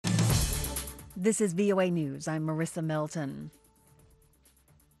This is VOA News. I'm Marissa Melton.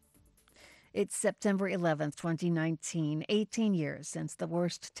 It's September 11th, 2019, 18 years since the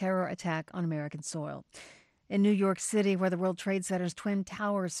worst terror attack on American soil. In New York City, where the World Trade Center's Twin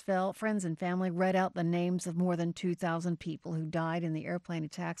Towers fell, friends and family read out the names of more than 2,000 people who died in the airplane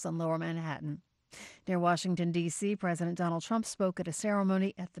attacks on Lower Manhattan. Near Washington, D.C., President Donald Trump spoke at a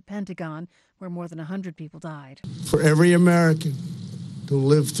ceremony at the Pentagon where more than 100 people died. For every American who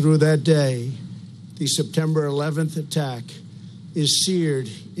lived through that day, the September 11th attack is seared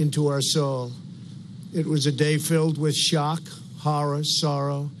into our soul. It was a day filled with shock, horror,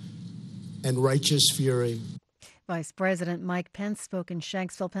 sorrow, and righteous fury. Vice President Mike Pence spoke in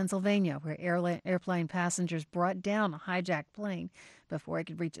Shanksville, Pennsylvania, where airplane passengers brought down a hijacked plane before it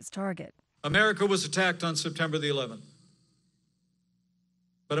could reach its target. America was attacked on September the 11th.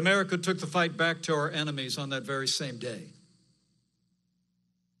 But America took the fight back to our enemies on that very same day.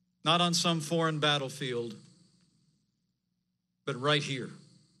 Not on some foreign battlefield, but right here,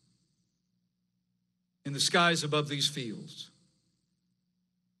 in the skies above these fields,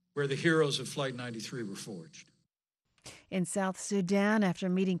 where the heroes of Flight 93 were forged. In South Sudan, after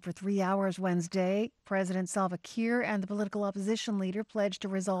meeting for 3 hours Wednesday, President Salva Kiir and the political opposition leader pledged to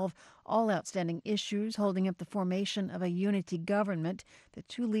resolve all outstanding issues, holding up the formation of a unity government. The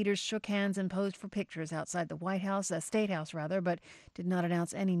two leaders shook hands and posed for pictures outside the White House, State House rather, but did not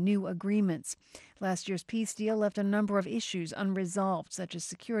announce any new agreements. Last year's peace deal left a number of issues unresolved, such as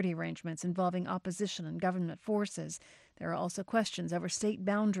security arrangements involving opposition and government forces. There are also questions over state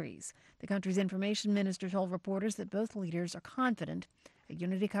boundaries. The country's information minister told reporters that both leaders are confident a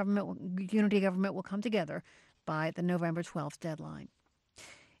unity government will come together by the November 12th deadline.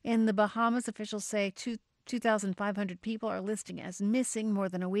 In the Bahamas, officials say 2,500 people are listed as missing more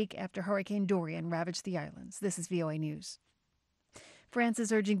than a week after Hurricane Dorian ravaged the islands. This is VOA News. France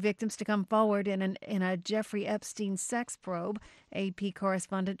is urging victims to come forward in a Jeffrey Epstein sex probe. AP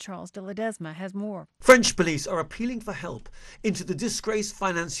correspondent Charles de Ledesma has more. French police are appealing for help into the disgraced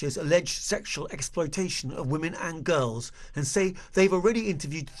financier's alleged sexual exploitation of women and girls and say they've already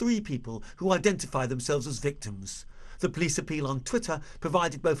interviewed 3 people who identify themselves as victims. The police appeal on Twitter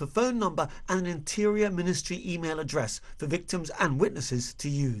provided both a phone number and an Interior Ministry email address for victims and witnesses to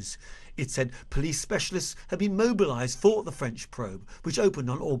use. It said police specialists had been mobilised for the French probe, which opened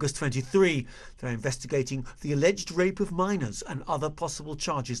on August 23. They're investigating the alleged rape of minors and other possible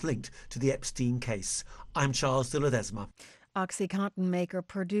charges linked to the Epstein case. I'm Charles de Ledesma. OxyContin maker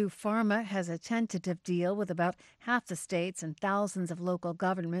Purdue Pharma has a tentative deal with about half the states and thousands of local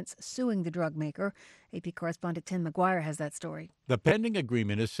governments suing the drug maker. AP correspondent Tim McGuire has that story. The pending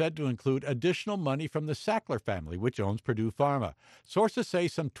agreement is said to include additional money from the Sackler family, which owns Purdue Pharma. Sources say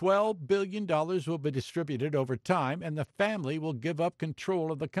some $12 billion will be distributed over time, and the family will give up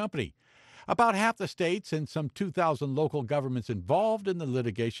control of the company. About half the states and some 2,000 local governments involved in the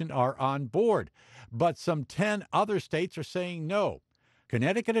litigation are on board, but some 10 other states are saying no.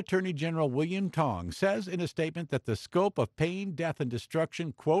 Connecticut Attorney General William Tong says in a statement that the scope of pain, death, and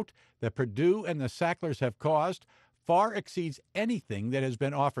destruction, quote, that Purdue and the Sacklers have caused far exceeds anything that has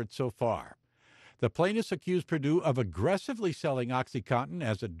been offered so far. The plaintiffs accuse Purdue of aggressively selling OxyContin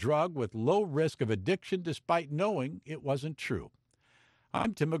as a drug with low risk of addiction despite knowing it wasn't true.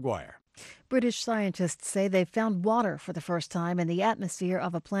 I'm Tim McGuire. British scientists say they've found water for the first time in the atmosphere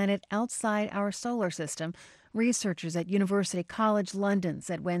of a planet outside our solar system. Researchers at University College London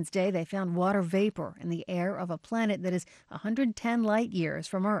said Wednesday they found water vapor in the air of a planet that is 110 light years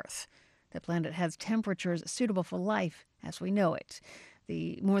from Earth. The planet has temperatures suitable for life as we know it.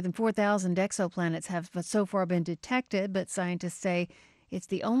 The more than 4,000 exoplanets have so far been detected, but scientists say it's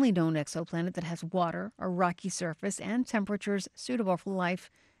the only known exoplanet that has water, a rocky surface, and temperatures suitable for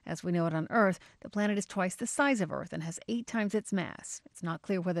life as we know it on Earth. The planet is twice the size of Earth and has 8 times its mass. It's not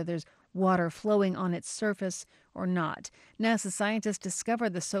clear whether there's water flowing on its surface or not. NASA scientists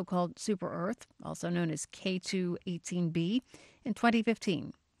discovered the so-called super-Earth, also known as K2-18b, in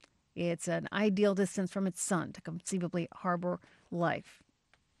 2015. It's an ideal distance from its sun to conceivably harbor life.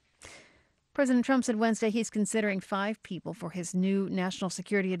 President Trump said Wednesday he's considering 5 people for his new national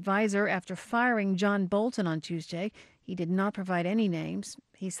security advisor after firing John Bolton on Tuesday. He did not provide any names.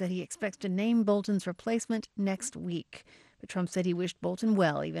 He said he expects to name Bolton's replacement next week. But Trump said he wished Bolton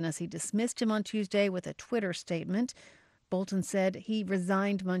well, even as he dismissed him on Tuesday with a Twitter statement. Bolton said he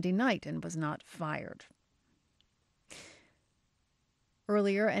resigned Monday night and was not fired.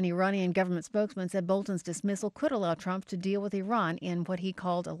 Earlier, an Iranian government spokesman said Bolton's dismissal could allow Trump to deal with Iran in what he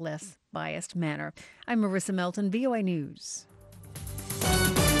called a less biased manner. I'm Marissa Melton, VOA News.